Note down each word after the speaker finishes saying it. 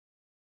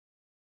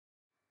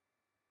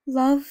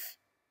Love,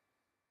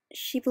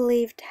 she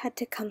believed, had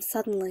to come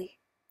suddenly,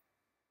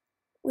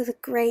 with a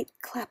great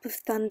clap of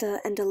thunder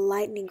and a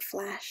lightning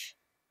flash.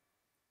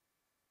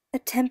 A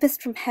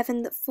tempest from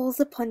heaven that falls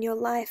upon your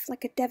life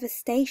like a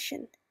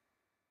devastation,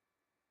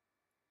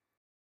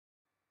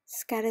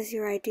 scatters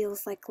your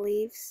ideals like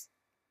leaves,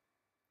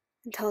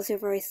 and hurls your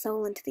very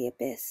soul into the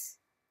abyss.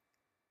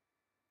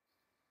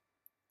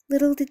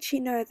 Little did she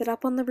know that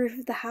up on the roof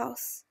of the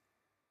house,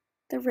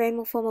 the rain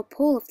will form a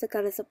pool if the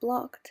gutters are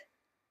blocked,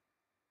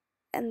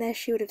 and there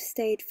she would have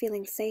stayed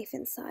feeling safe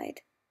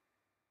inside.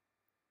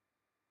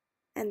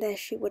 And there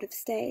she would have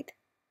stayed.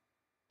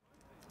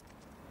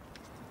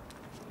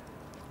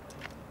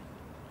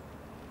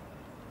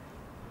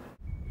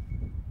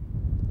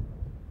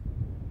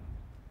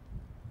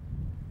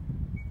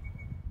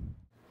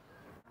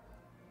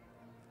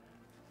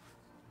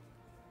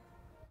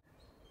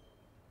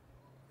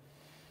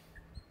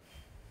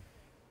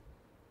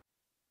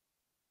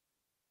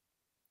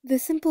 The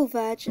simple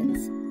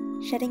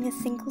virgins, shedding a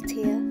single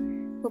tear,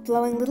 were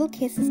blowing little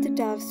kisses to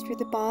doves through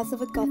the bars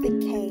of a Gothic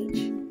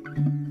cage.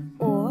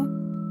 Or,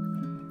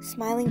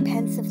 smiling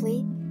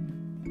pensively,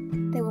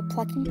 they were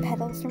plucking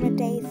petals from a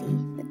daisy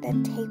with their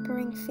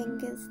tapering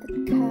fingers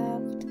that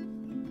curved.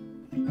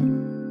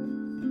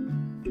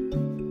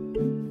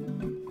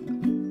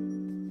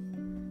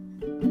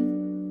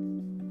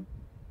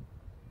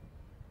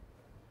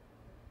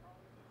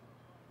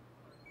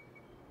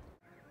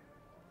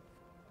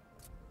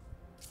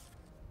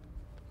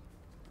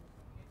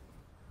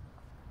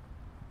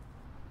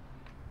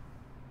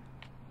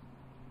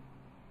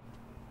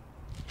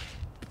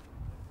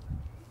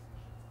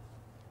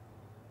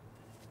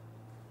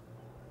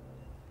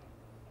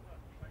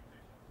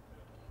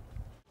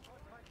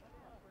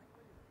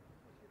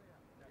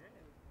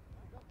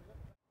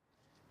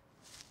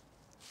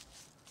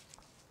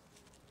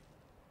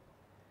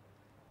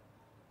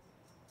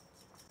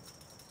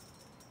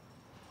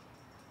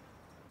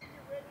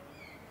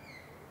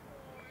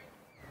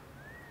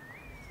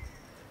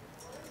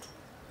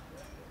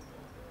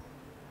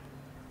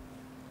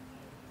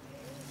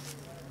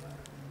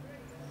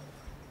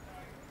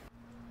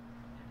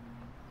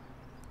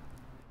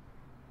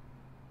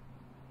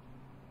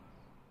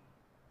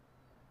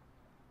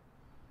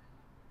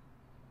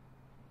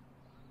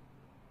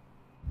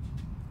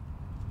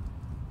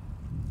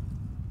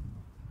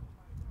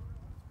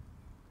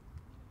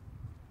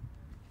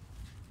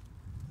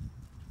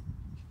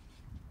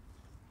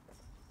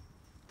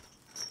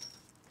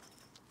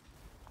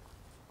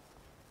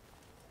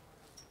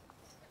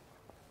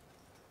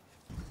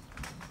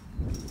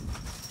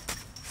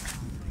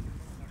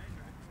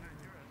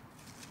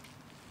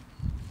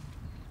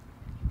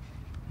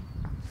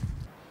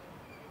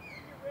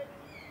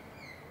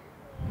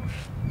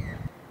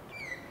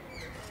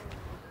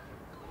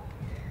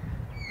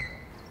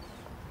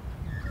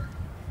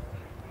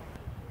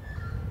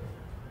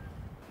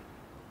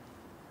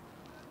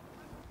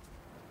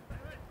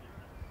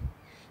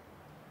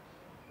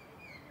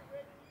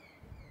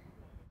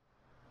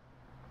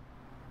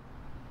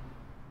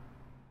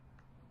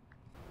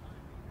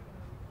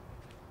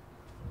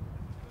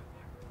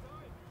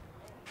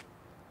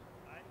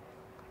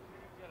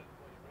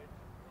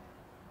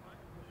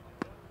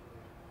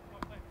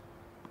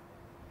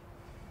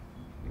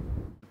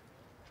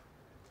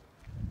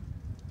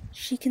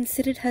 She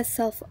considered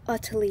herself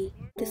utterly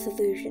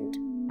disillusioned,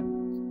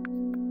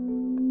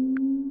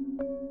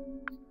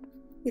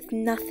 with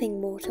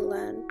nothing more to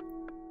learn,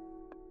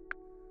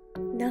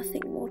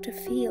 nothing more to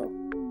feel.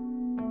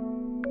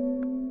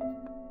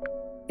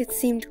 It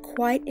seemed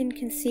quite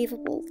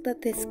inconceivable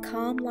that this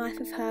calm life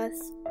of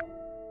hers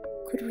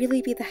could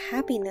really be the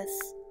happiness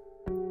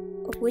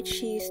of which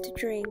she used to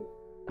dream.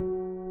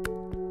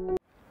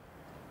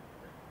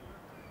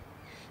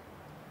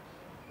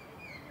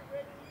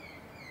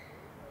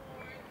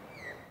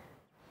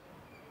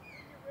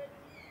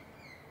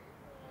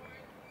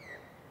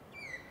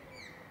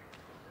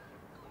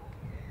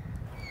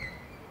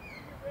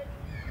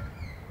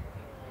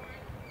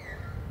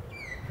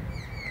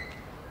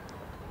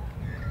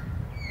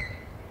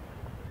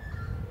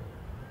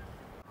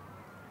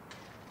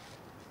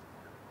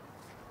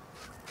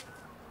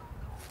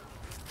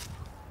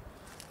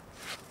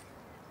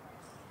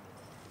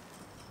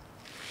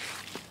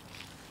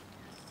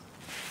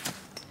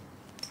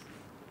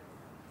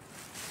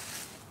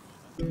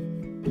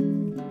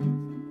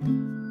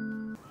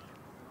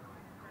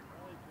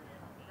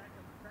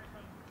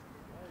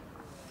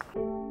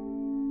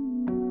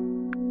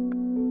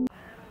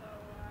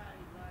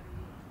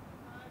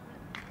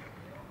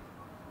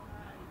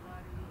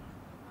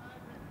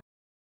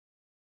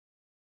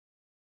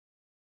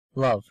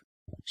 Love,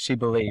 she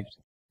believed,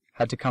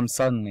 had to come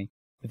suddenly,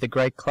 with a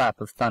great clap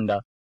of thunder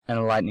and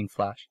a lightning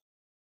flash.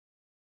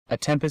 A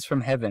tempest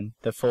from heaven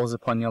that falls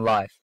upon your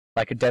life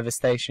like a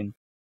devastation,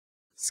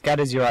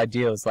 scatters your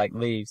ideals like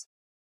leaves,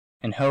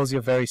 and hurls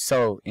your very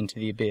soul into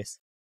the abyss.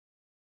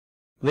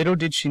 Little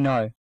did she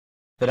know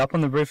that up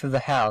on the roof of the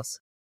house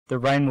the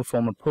rain will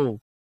form a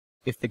pool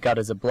if the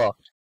gutters are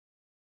blocked,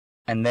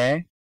 and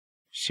there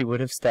she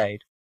would have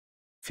stayed.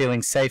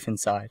 feeling safe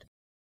inside,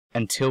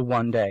 until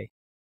one day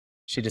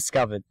she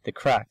discovered the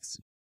cracks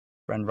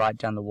ran right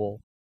down the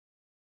wall.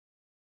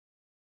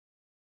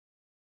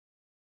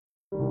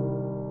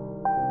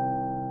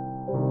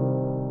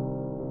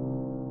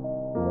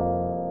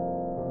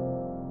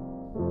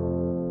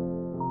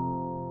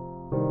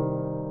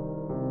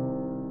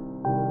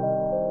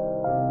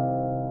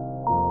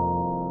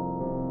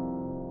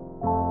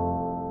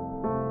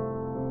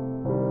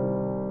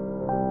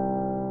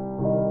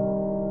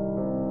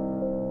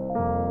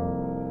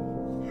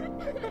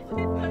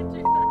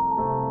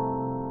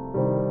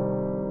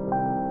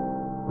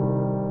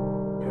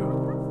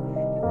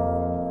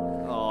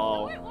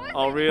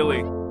 Oh,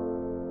 really?